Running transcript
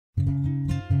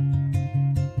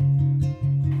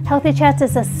Healthy Chats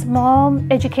is a small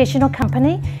educational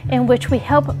company in which we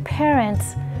help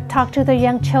parents talk to their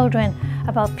young children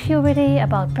about puberty,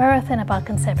 about birth, and about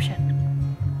conception.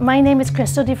 My name is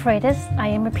Chrystal de Freitas. I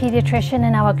am a pediatrician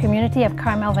in our community of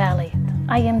Carmel Valley.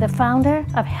 I am the founder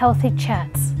of Healthy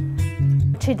Chats.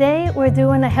 Today we're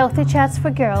doing a Healthy Chats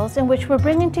for Girls in which we're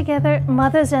bringing together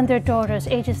mothers and their daughters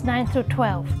ages 9 through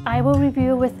 12. I will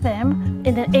review with them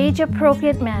in an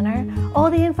age-appropriate manner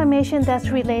all the information that's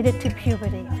related to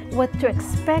puberty, what to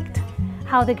expect,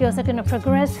 how the girls are going to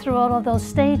progress through all of those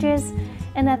stages,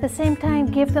 and at the same time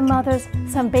give the mothers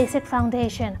some basic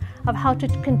foundation of how to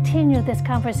continue this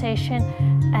conversation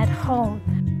at home.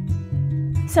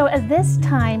 So at this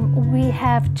time, we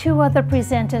have two other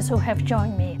presenters who have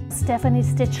joined me, Stephanie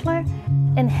Stichler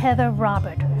and Heather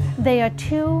Robert. They are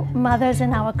two mothers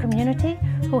in our community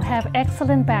who have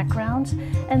excellent backgrounds,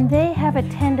 and they have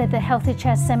attended the Healthy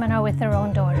Chat seminar with their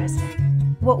own daughters.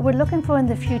 What we're looking for in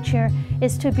the future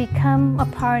is to become a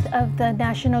part of the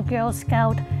National Girl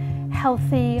Scout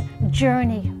Healthy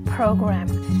Journey program.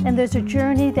 And there's a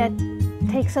journey that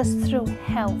takes us through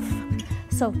health.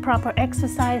 So proper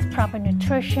exercise, proper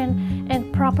nutrition,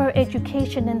 and proper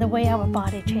education in the way our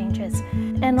body changes.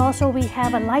 And also we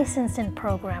have a licensing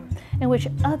program in which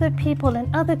other people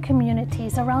in other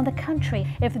communities around the country,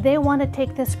 if they want to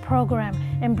take this program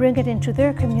and bring it into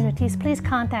their communities, please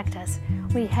contact us.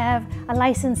 We have a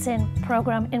licensing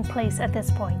program in place at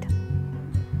this point.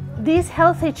 These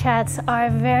Healthy Chats are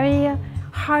very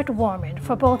heartwarming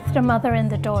for both the mother and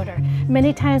the daughter.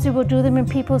 Many times we will do them in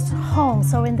people's homes,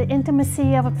 so in the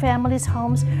intimacy of a family's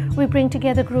homes, we bring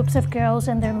together groups of girls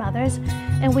and their mothers,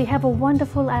 and we have a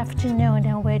wonderful afternoon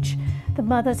in which the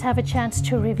mothers have a chance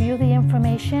to review the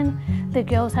information, the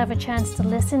girls have a chance to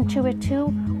listen to it too,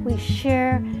 we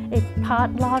share a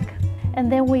potluck,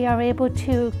 and then we are able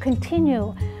to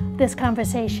continue this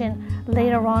conversation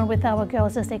later on with our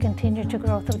girls as they continue to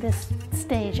grow through this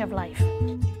stage of life.